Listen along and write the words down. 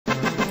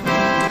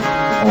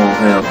All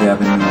hail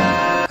Gabe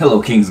Newell. Hello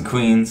kings and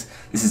queens,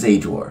 this is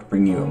Age War,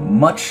 bringing you a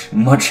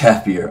much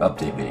happier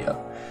update video.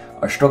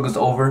 Our struggle's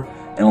over,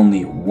 and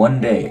only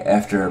one day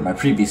after my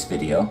previous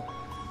video,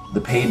 the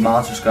paid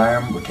mods for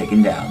Skyrim were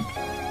taken down.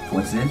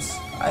 Coincidence?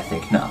 I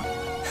think not.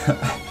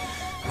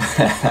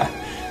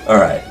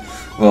 Alright,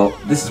 well,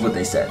 this is what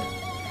they said.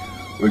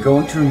 We're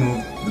going to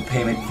remove the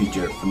payment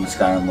feature from the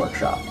Skyrim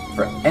workshop.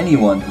 For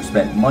anyone who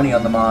spent money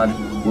on the mod,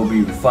 we'll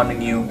be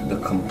refunding you the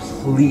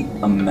complete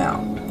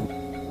amount.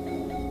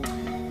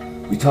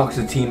 We talked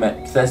to the team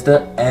at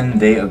Bethesda, and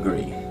they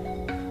agree.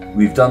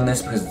 We've done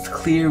this because it's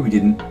clear we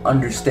didn't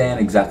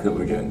understand exactly what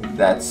we're doing.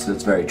 That's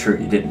very true,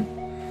 you didn't.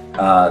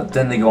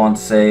 Then they go on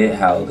to say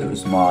how there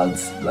was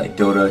mods like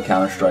Dota,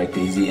 Counter-Strike,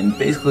 DayZ, and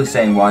basically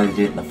saying why they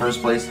did it in the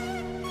first place,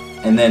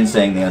 and then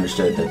saying they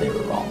understood that they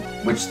were wrong,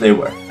 which they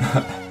were.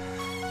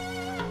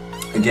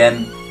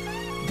 Again,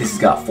 this has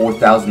got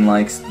 4,000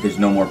 likes, there's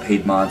no more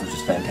paid mods, which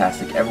is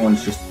fantastic.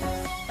 Everyone's just,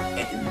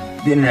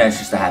 the internet's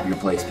just a happier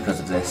place because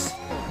of this.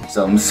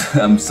 So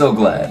I'm so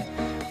glad.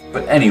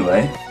 But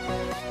anyway,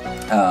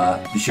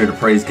 be sure to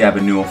praise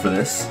Gabe Newell for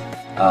this.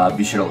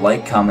 Be sure to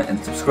like, comment,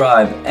 and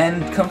subscribe,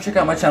 and come check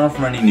out my channel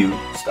for any new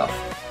stuff.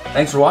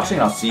 Thanks for watching,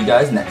 and I'll see you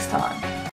guys next time.